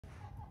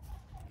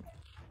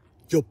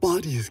Your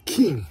body is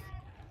king.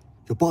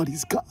 Your body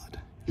is God.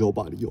 Your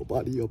body, your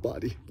body, your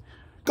body.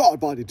 God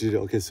body today.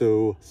 Okay,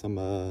 so some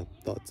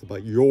thoughts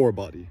about your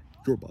body,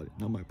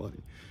 not my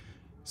body.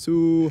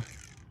 So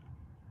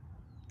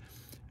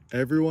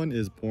everyone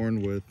is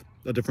born with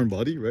a different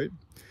body, right?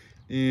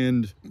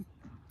 And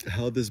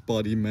how this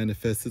body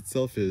manifests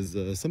itself is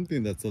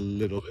something that's a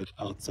little bit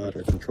outside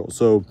our control.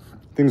 So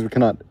things we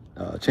cannot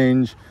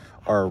change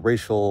are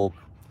racial,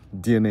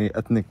 DNA,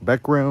 ethnic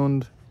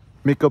background,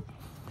 makeup.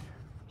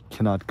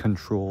 Cannot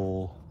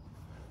control,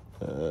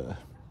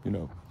 you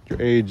know,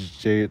 your age,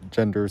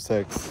 gender,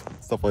 sex,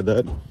 stuff like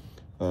that,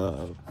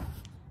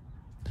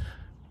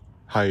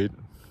 height,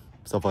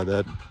 stuff like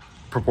that,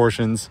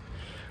 proportions.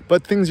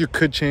 But things you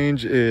could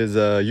change is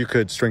you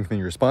could strengthen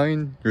your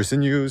spine, your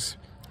sinews,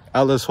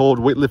 Atlas hold,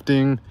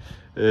 weightlifting,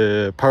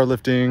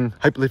 powerlifting,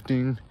 hype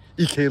lifting,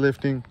 EK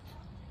lifting,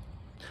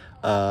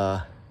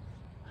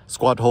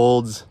 squat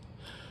holds.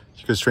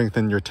 You could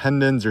strengthen your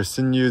tendons, your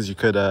sinews. You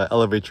could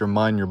elevate your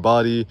mind, your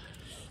body.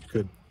 You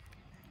could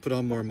put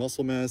on more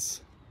muscle mass.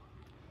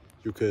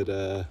 You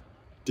could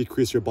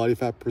decrease your body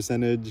fat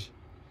percentage.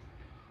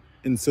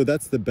 And so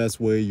that's the best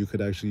way you could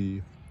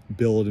actually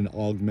build and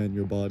augment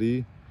your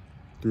body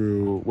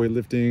through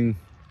weightlifting.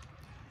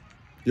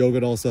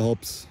 Yoga also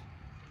helps.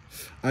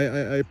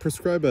 I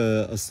prescribe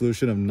a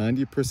solution of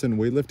 90%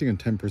 weightlifting and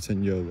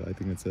 10% yoga. I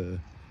think it's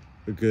a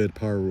good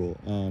power rule.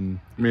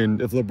 I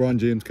mean, if LeBron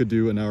James could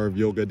do an hour of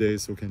yoga a day,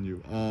 so can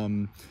you.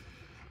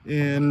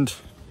 And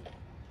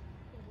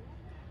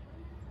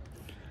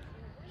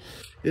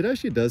it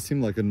actually does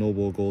seem like a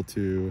noble goal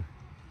to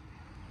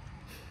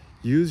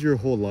use your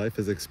whole life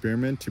as an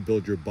experiment to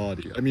build your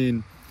body. I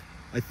mean,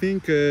 I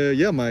think,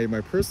 yeah,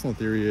 my personal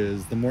theory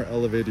is the more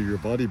elevated your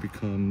body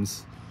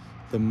becomes,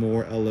 the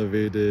more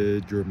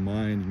elevated your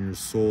mind and your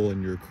soul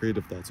and your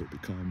creative thoughts will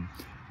become.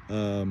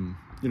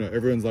 You know,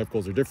 everyone's life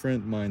goals are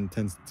different. Mine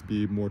tends to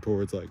be more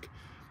towards like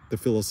the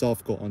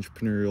philosophical,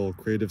 entrepreneurial,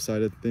 creative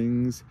side of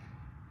things.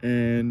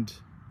 And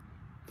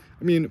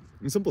I mean,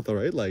 in simple thought,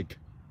 right? Like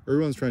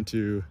everyone's trying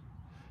to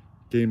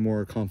gain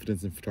more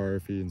confidence in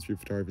photography and street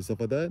photography, stuff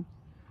like that.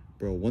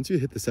 Bro, once you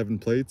hit the 7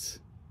 plates,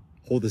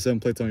 hold the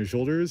 7 plates on your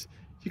shoulders,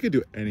 you could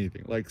do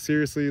anything. Like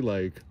seriously,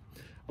 like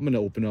I'm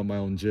gonna open up my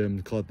own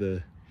gym, call it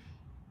the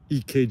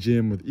EK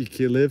gym with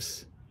EK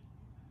lifts.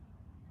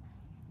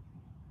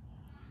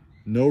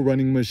 No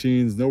running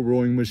machines, no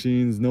rowing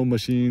machines, no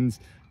machines,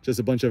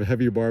 just a bunch of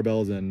heavy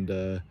barbells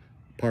and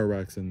power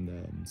racks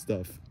and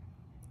stuff.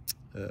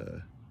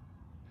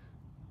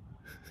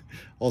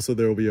 Also,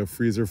 there will be a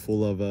freezer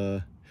full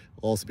of,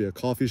 also be a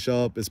coffee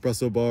shop,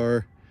 espresso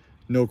bar,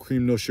 no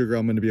cream, no sugar.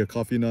 I'm going to be a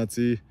coffee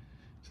Nazi,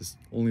 just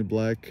only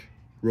black,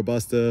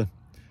 Robusta,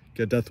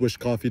 get Death Wish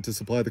coffee to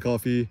supply the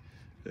coffee.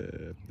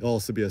 There'll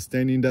also be a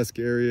standing desk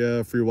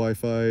area, free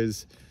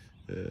Wi-Fi's.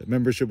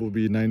 Membership will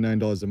be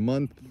 $99 a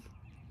month.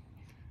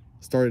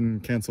 Start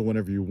and cancel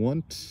whenever you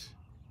want.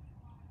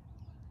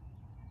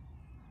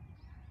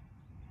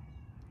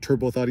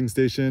 Turbo thoughting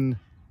station,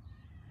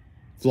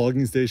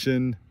 vlogging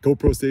station,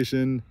 GoPro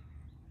station.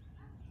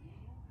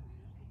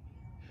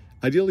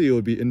 Ideally, it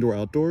would be indoor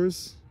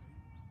outdoors,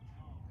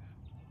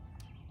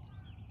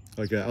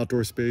 like an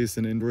outdoor space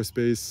and indoor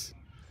space.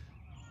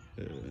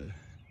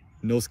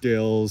 No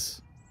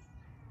scales.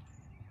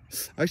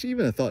 Actually,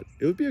 even I thought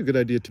it would be a good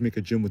idea to make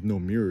a gym with no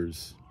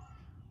mirrors.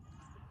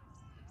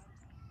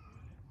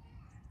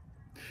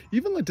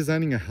 Even like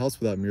designing a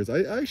house without mirrors,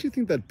 I actually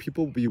think that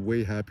people would be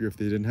way happier if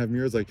they didn't have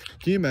mirrors. Like,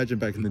 can you imagine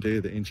back in the day,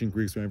 the ancient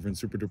Greeks when everyone's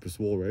super duper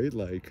swole, right?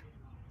 Like,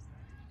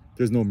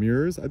 there's no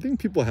mirrors. I think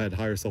people had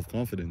higher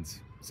self-confidence,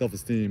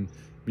 self-esteem.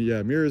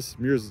 Yeah, mirrors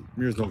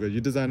no good. You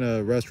design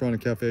a restaurant, a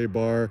cafe,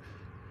 bar,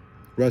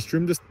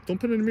 restroom, just don't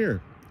put in a mirror.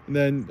 And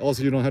then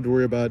also you don't have to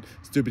worry about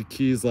stupid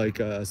keys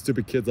like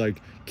stupid kids like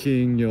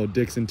keying, you know,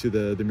 dicks into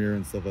the mirror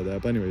and stuff like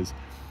that. But anyways,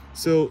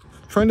 so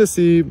trying to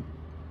see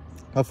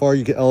how far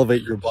you can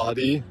elevate your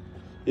body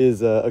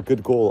is a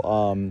good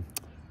goal.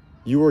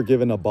 You were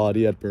given a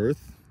body at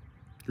birth,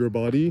 your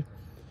body,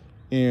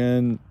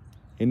 and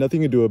ain't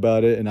nothing you can do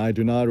about it. And I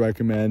do not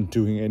recommend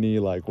doing any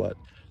like what,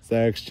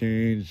 sex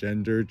change,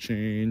 gender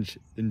change,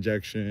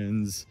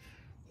 injections,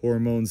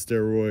 hormones,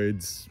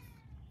 steroids,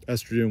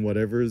 estrogen,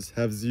 whatever's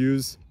has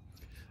used.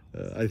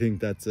 I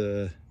think that's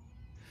I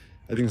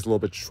think it's a little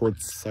bit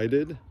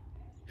short-sighted.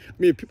 I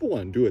mean, if people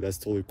want to do it, that's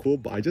totally cool.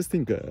 But I just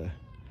think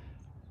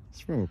it's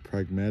from a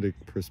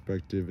pragmatic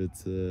perspective.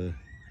 It's A,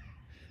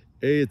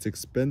 it's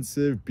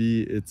expensive.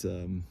 B, it's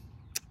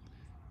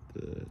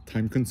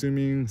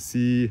time-consuming.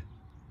 C,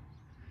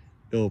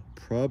 it'll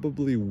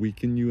probably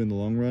weaken you in the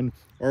long run.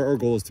 Our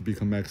goal is to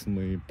become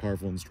maximally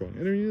powerful and strong.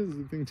 And I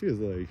mean, the thing too is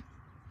like,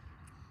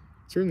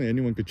 certainly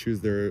anyone could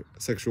choose their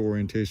sexual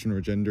orientation or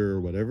gender or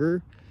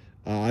whatever.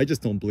 I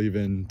just don't believe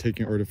in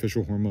taking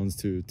artificial hormones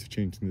to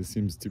change things. This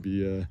seems to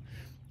be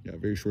yeah,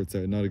 very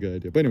short-sighted, not a good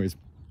idea. But anyways,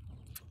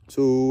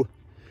 so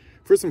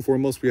first and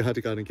foremost, we had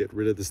to kind of get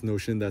rid of this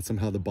notion that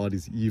somehow the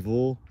body's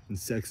evil and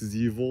sex is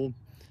evil.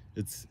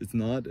 It's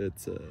not.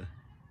 It's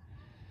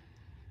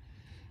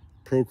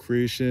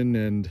procreation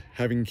and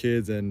having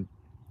kids and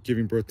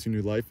giving birth to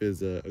new life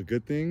is a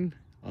good thing.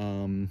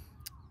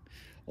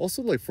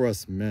 Also, like, for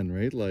us men,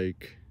 right?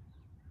 Like,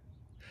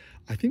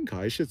 I think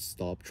guys should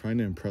stop trying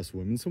to impress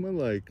women so much.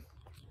 Like,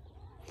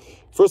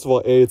 first of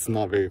all, A, it's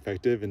not very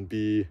effective, and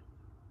B,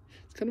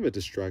 it's kind of a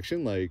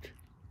distraction. Like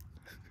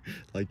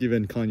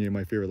even Kanye,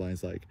 my favorite line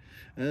is like,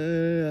 I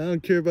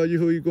don't care about you,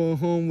 who you going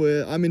home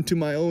with, I'm into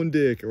my own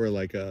dick. Or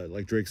like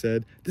Drake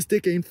said, this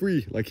dick ain't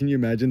free. Like, can you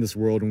imagine this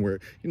world where,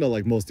 you know,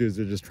 like most dudes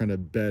are just trying to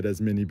bed as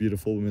many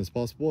beautiful women as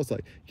possible? It's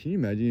like, can you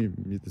imagine you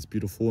meet this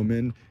beautiful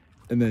woman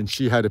and then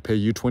she had to pay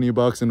you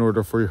 $20 in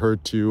order for her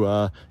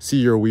to see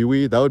your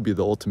wee-wee? That would be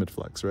the ultimate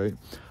flex, right?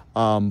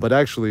 But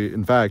actually,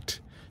 in fact,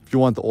 if you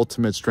want the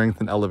ultimate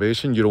strength and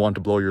elevation, you don't want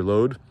to blow your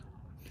load.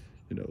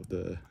 You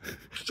know,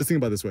 just think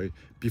about it this way.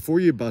 Before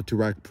you're about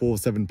to pull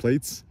 7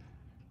 plates,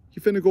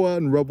 you finna go out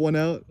and rub one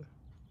out?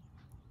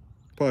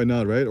 Probably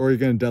not, right? Or you're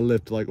gonna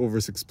deadlift like over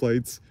 6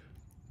 plates.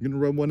 You're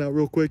gonna rub one out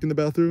real quick in the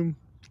bathroom?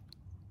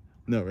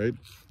 No, right?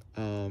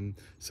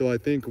 So I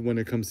think when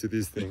it comes to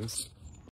these things,